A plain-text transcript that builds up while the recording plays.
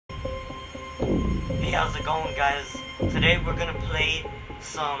Hey, how's it going, guys? Today we're gonna play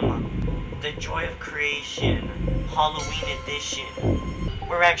some The Joy of Creation Halloween Edition.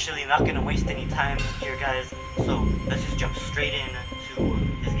 We're actually not gonna waste any time here, guys, so let's just jump straight in to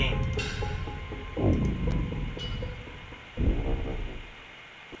this game.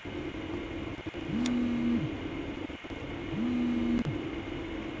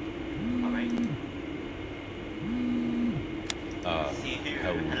 Alright. See here.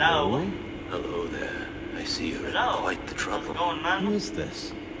 Hello. Hello there. I see you're in Hello. quite the trouble. How's it going, man? Who is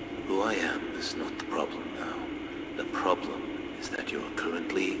this? Who I am is not the problem now. The problem is that you're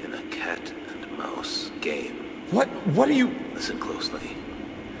currently in a cat and mouse game. What are you... Listen closely.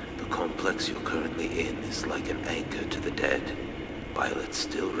 The complex you're currently in is like an anchor to the dead. While it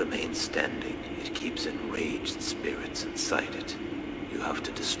still remains standing, it keeps enraged spirits inside it. You have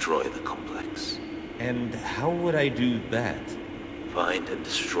to destroy the complex. And how would I do that? Find and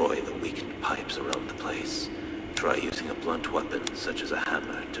destroy the weakened pipes around the place. Try using a blunt weapon, such as a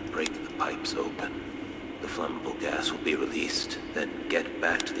hammer, to break the pipes open. The flammable gas will be released, then get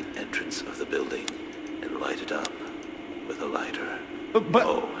back to the entrance of the building and light it up with a lighter. But...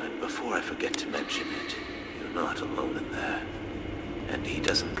 Oh, and before I forget to mention it, you're not alone in there. And he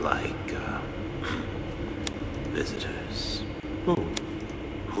doesn't like, visitors. Who?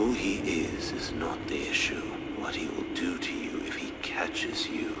 Who he is not the issue. What he will do to you if he catches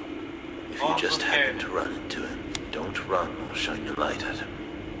you. If you just happen to run into him, don't run or shine your light at him.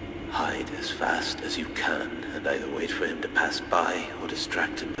 Hide as fast as you can, and either wait for him to pass by or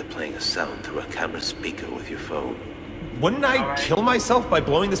distract him by playing a sound through a camera speaker with your phone. Wouldn't I kill myself by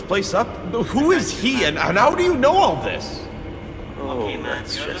blowing this place up? Who is he, and how do you know all this? Oh, Okay, man,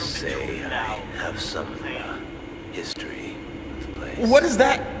 let's you're a just little bit say too I loud. have some history with the place. What is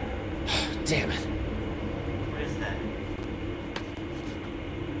that? Damn it. What is that?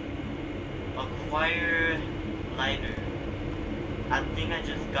 Acquire lighter. I think I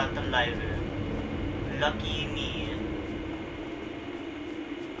just got the lighter. Lucky me.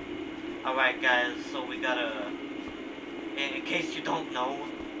 Alright, guys, so we gotta... In case you don't know,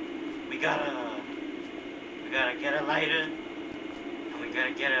 we gotta get a lighter. And we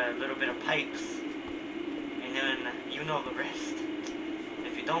gotta get a little bit of pipes. And then you know the rest.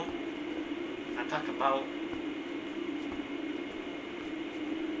 If you don't, I talk about...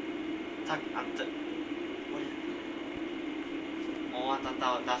 What is it? Oh, I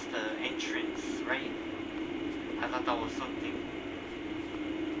thought that's the entrance, right? I thought that was something.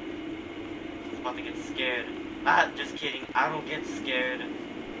 I was about to get scared. Ah, just kidding. I don't get scared.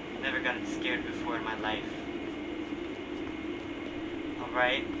 Never gotten scared before in my life.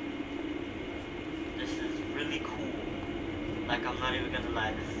 Alright. This is really cool. Like, I'm not even gonna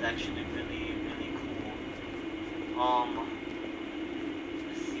lie. This is actually really, really cool.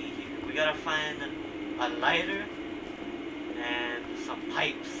 Let's see here. We gotta find a lighter and some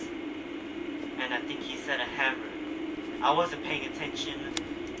pipes. And I think he said a hammer. I wasn't paying attention.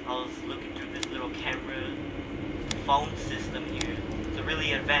 I was looking through this little camera phone system here. It's a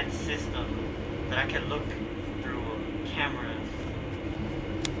really advanced system that I can look through cameras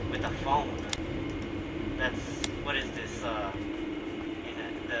with a phone. That's, what is this, a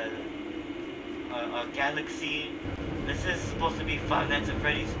Galaxy. This is supposed to be Five Nights at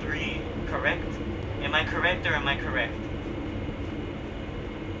Freddy's 3, correct? Am I correct or am I correct?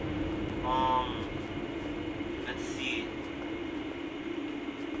 Let's see.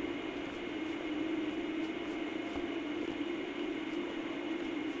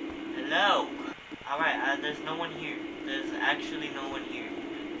 Hello? Alright, there's no one here. There's actually no one here.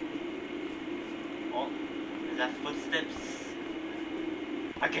 Oh, is that footsteps?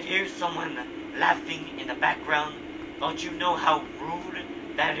 I could hear someone laughing in the background. Don't you know how rude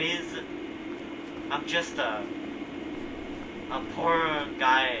that is? I'm just a poor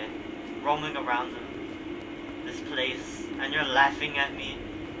guy roaming around this place, and you're laughing at me.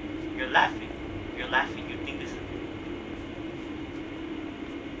 You're laughing. You're laughing. You think this is...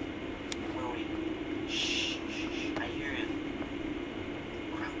 Wait. Shh, shh. I hear him.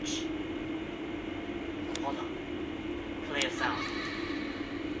 Crouch. Hold on. Play a sound.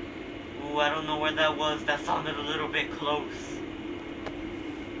 Ooh, I don't know where that was. That sounded a little bit close.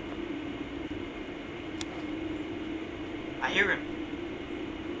 I hear him.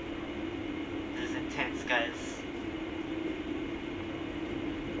 This is intense, guys.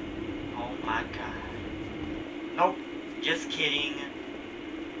 Oh my god. Nope. Just kidding.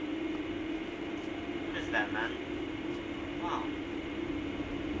 What is that, man? Wow.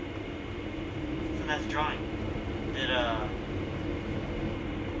 It's a nice drawing.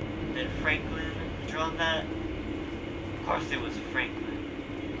 Did Franklin draw that? Of course it was Franklin.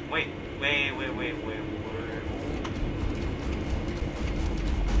 Wait.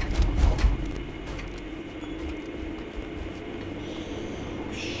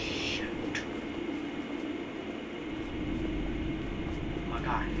 Oh, shit. Oh my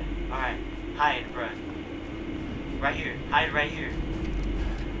god. Alright. Hide, bruh. Right here. Hide right here.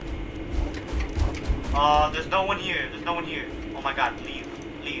 There's no one here. There's no one here. Oh my god. Leave.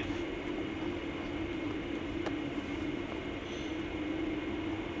 Leave.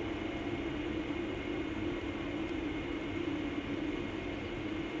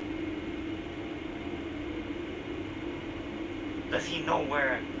 Does he know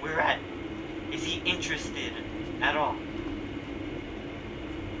where we're at? Is he interested at all?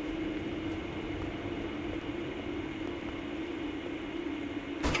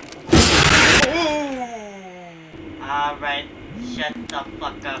 Alright, shut the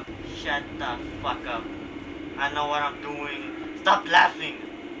fuck up. Shut the fuck up. I know what I'm doing. Stop laughing.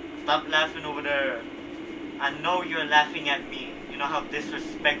 Stop laughing over there. I know you're laughing at me. You know how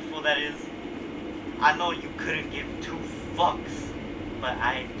disrespectful that is? I know you couldn't give two fucks, but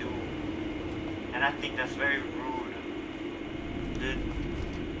I do. And I think that's very rude.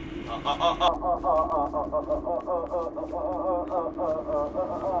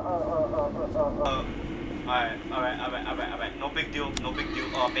 Alright. No big deal.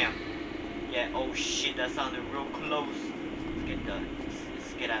 Oh, bam. Yeah, oh shit, that sounded real close.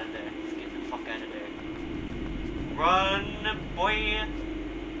 Let's get out of there. Let's get the fuck out of there. Run, boy.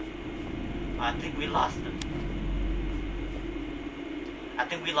 I think we lost him.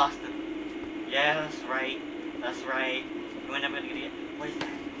 Yeah, that's right. You ain't never gonna get. What is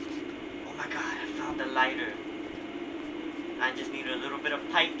that? Oh my god, I found the lighter. I just need a little bit of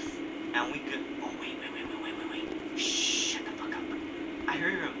pipes, and we could. Oh wait. Shh, shut the fuck up. I hear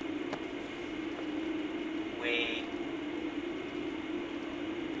him. Wait.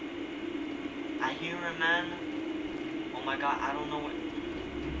 I hear him, man. Oh my god, I don't know what.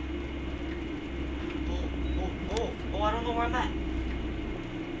 Oh, I don't know where I'm at.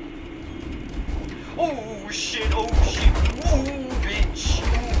 Oh shit, oh bitch,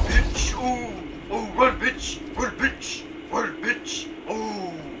 run bitch,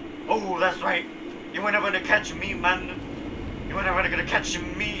 oh, that's right, you ain't never gonna catch me, man, you ain't never gonna catch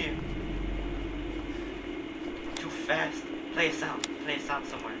me, too fast, play a sound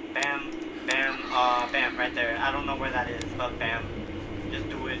somewhere, bam, right there, I don't know where that is, but bam, just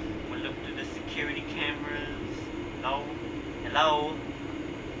do it, we'll look through the security cameras, hello,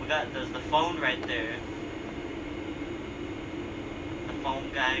 there's the phone right there. The phone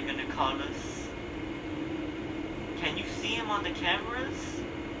guy gonna call us. Can you see him on the cameras?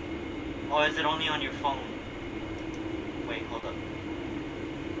 Or is it only on your phone? Wait, hold up.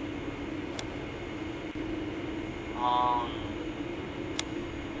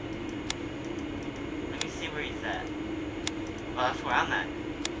 Let me see where he's at. Oh, that's where I'm at,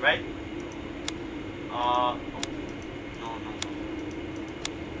 right? No.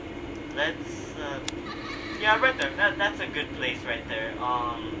 Let's, yeah, right there. That's a good place right there.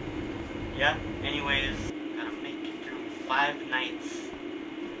 Yeah, anyways, gotta make it through 5 nights.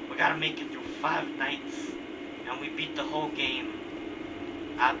 We gotta make it through 5 nights. And we beat the whole game.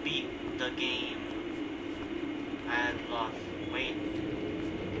 I beat the game. I had lost. Wait.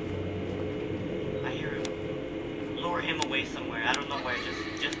 I hear him. Lure him away somewhere. I don't know where.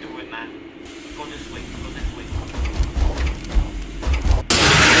 Just do it, man. Go this way.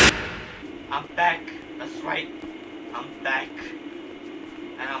 I'm back. That's right. I'm back.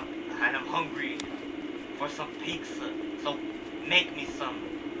 And I'm hungry for some pizza. So make me some,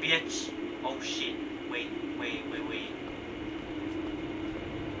 bitch. Oh shit. Wait.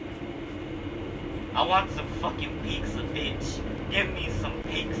 I want some fucking pizza, bitch. Give me some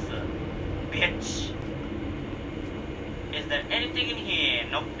pizza, bitch. Is there anything in here?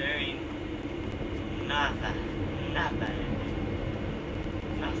 Nope, there ain't. Nada. Nothing.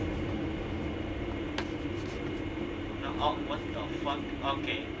 Oh, what the fuck?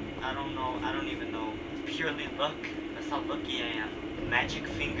 Okay, I don't know. I don't even know. Purely luck. That's how lucky I am. Magic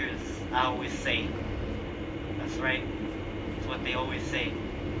fingers, I always say. That's right. That's what they always say.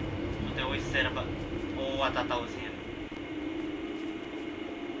 That's what they always said about... Oh, I thought that was him.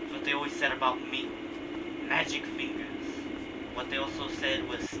 That's what they always said about me. Magic fingers. What they also said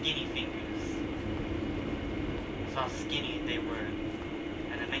was skinny fingers. That's how skinny they were.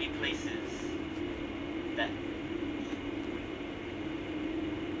 And in many places that...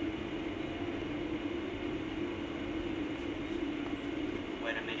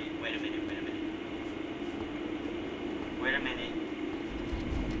 Wait a minute.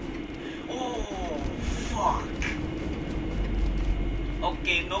 Oh, fuck.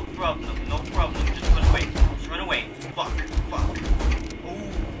 Okay, no problem, no problem. Just run away. Just run away. Fuck, fuck. Oh,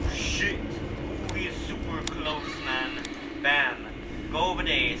 shit. Ooh, he is super close, man. Bam. Go over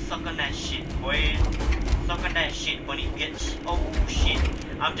there. Suck on that shit, boy. Suck on that shit, bunny bitch. Oh, shit.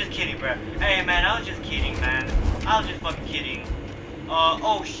 I'm just kidding, bro. Hey, man, I was just kidding, man. I was just fucking kidding.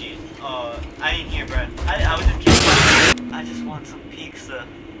 Oh, shit. I didn't hear, bro. I was just kidding. I just want some pizza.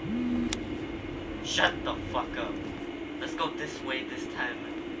 Shut the fuck up. Let's go this way this time.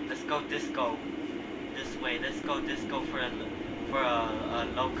 Let's go disco. This way. Let's go disco for a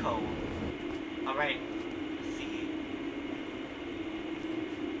loco. Alright. Let's see.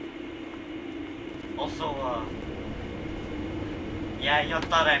 Also, yeah, y'all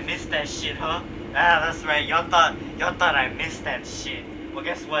thought I missed that shit, huh? Ah, that's right. Y'all thought I missed that shit. Well,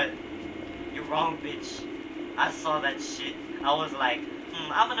 guess what? You're wrong, bitch. I saw that shit. I was like,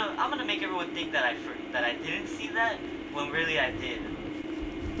 I'm gonna make everyone think that I didn't see that, when really I did.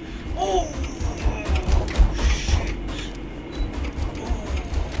 Oh shit!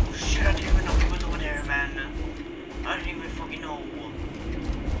 Oh shit! I didn't even know he was over there, man. I didn't even fucking know.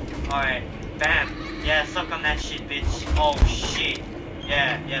 All right, bam. Yeah, suck on that shit, bitch. Oh shit.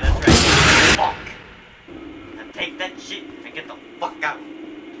 Yeah, that's right. Fuck. Now take that shit and get the fuck out.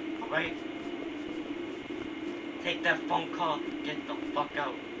 All right. Take that phone call, get the fuck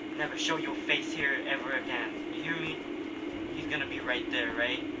out. Never show your face here ever again. You hear me? He's gonna be right there,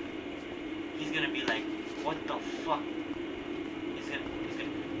 right? He's gonna be like, what the fuck? He's gonna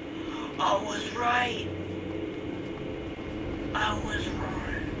I was right! I was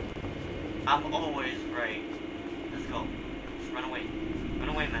right! I'm always right. Let's go. Let's run away. Run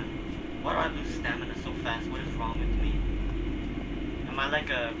away, man. Why do I lose stamina so fast? What is wrong with me? Am I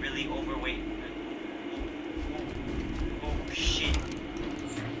like a really overweight? Oh shit.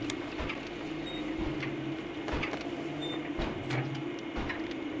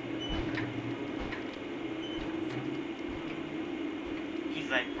 He's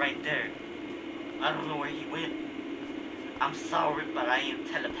like right there. I don't know where he went. I'm sorry, but I am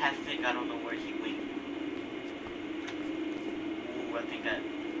telepathic. I don't know where he went. Ooh, I think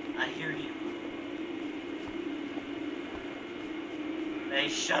I hear him. Hey,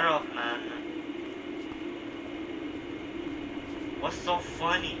 shut up, man. What's so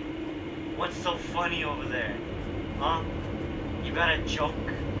funny? What's so funny over there? Huh? You got a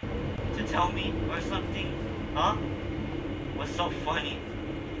joke to tell me or something? Huh? What's so funny?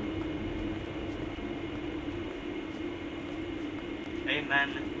 Hey man,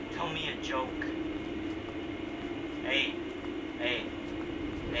 tell me a joke. Hey,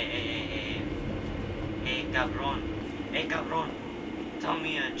 cabron. Hey, cabron. Tell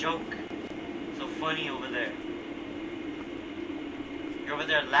me a joke. So funny over there. You're over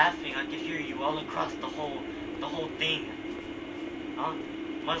there laughing. I can hear you all across the whole thing. Huh?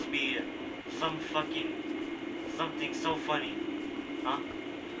 Must be something so funny. Huh?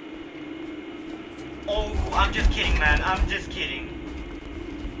 Oh, I'm just kidding, man. I'm just kidding.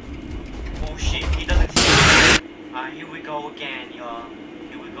 Oh shit, he doesn't see me. Alright, here we go again, y'all.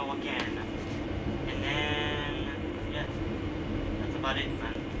 Here we go again. And then, yeah, that's about it,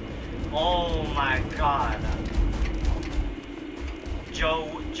 man. Oh my god. Joe.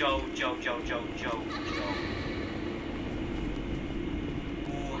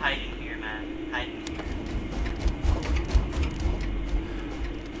 Ooh, hiding here, man. Hiding here.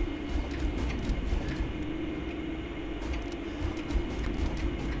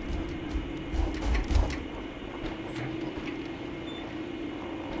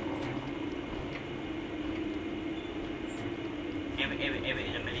 Ever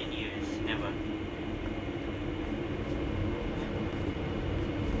in a million years, never.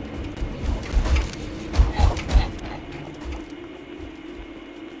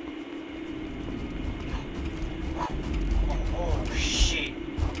 Oh shit.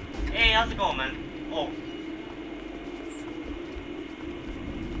 Hey, how's it going, man? Oh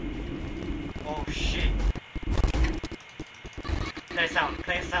shit.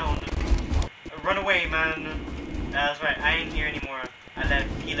 Play sound. Run away, man. That's right, I ain't here anymore. I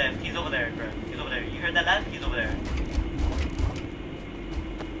left, he left. He's over there, bro. He's over there. You heard that laugh? He's over there.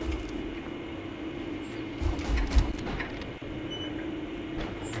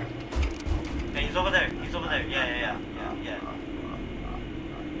 Hey, he's over there. He's over there. Yeah.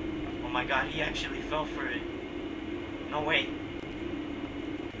 Oh my god, he actually fell for it. No way.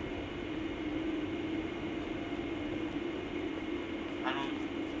 I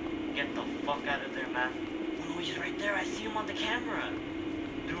don't... Get the fuck out of there, man. Oh, he's right there. I see him on the camera.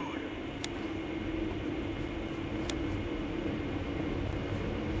 Dude.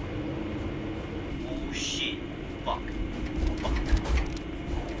 Oh, shit. Fuck.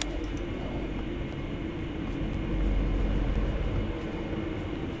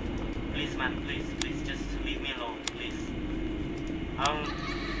 man, please, just leave me alone, please.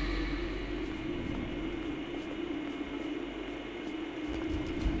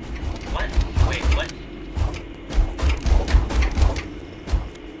 What? Wait, what?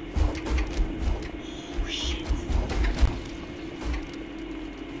 Oh, shit.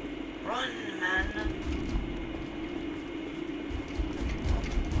 Run, man.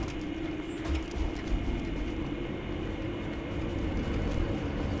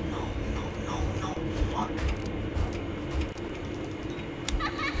 No, fuck.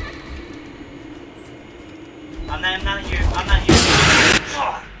 I'm not here.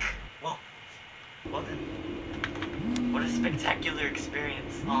 Fuck. Whoa. Well then. What a spectacular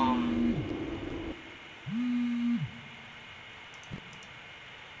experience.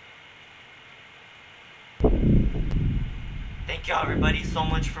 Thank y'all everybody so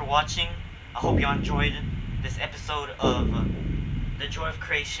much for watching. I hope y'all enjoyed this episode of The Joy of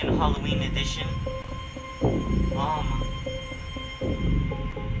Creation Halloween edition.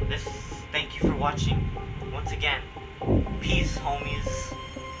 Thank you for watching once again. Peace, homies.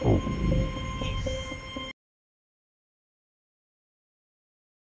 Peace.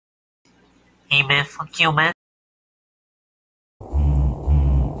 Hey man, fuck you man.